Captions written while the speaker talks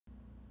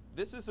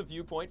This is a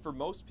viewpoint for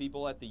most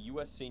people at the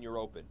U.S. Senior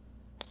Open.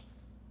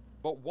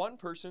 But one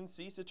person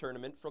sees the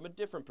tournament from a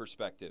different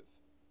perspective.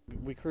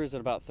 We cruise at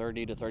about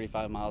 30 to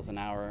 35 miles an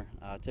hour,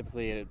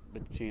 typically at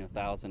between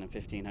 1,000 and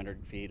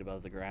 1,500 feet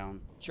above the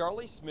ground.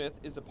 Charlie Smith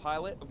is a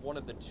pilot of one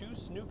of the 2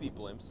 Snoopy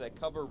blimps that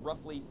cover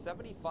roughly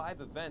 75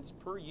 events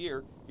per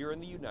year here in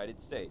the United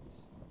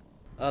States.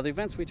 The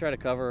events we try to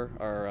cover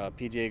are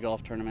PGA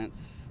golf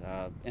tournaments,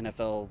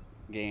 NFL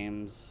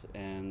games,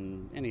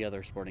 and any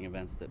other sporting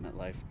events that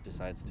MetLife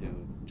decides to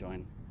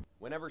join.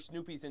 Whenever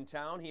Snoopy's in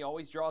town, he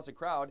always draws a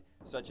crowd,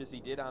 such as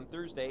he did on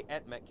Thursday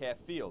at Metcalf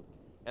Field.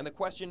 And the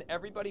question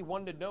everybody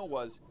wanted to know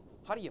was,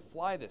 how do you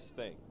fly this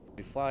thing?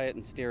 We fly it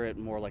and steer it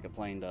more like a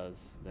plane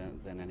does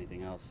than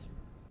anything else.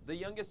 The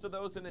youngest of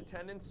those in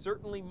attendance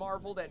certainly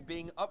marveled at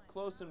being up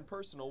close and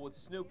personal with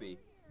Snoopy.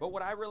 But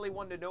what I really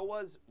wanted to know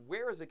was,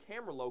 where is a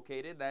camera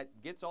located that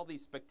gets all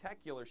these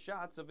spectacular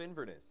shots of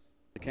Inverness?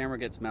 The camera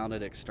gets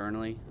mounted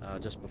externally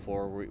just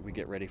before we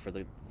get ready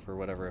for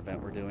whatever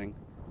event we're doing,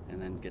 and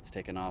then gets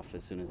taken off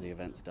as soon as the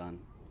event's done.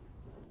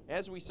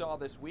 As we saw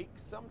this week,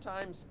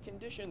 sometimes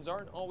conditions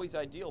aren't always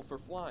ideal for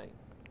flying.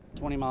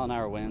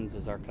 20-mile-an-hour winds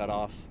is our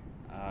cutoff.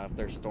 If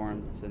there's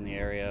storms in the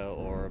area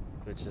or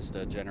if it's just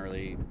a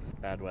generally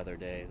bad weather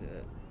day,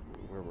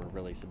 we're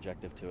really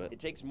subjective to it. It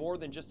takes more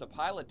than just a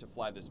pilot to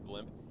fly this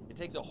blimp. It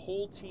takes a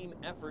whole team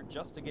effort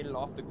just to get it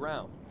off the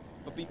ground.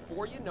 But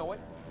before you know it,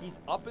 he's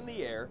up in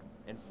the air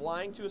and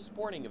flying to a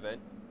sporting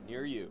event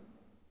near you.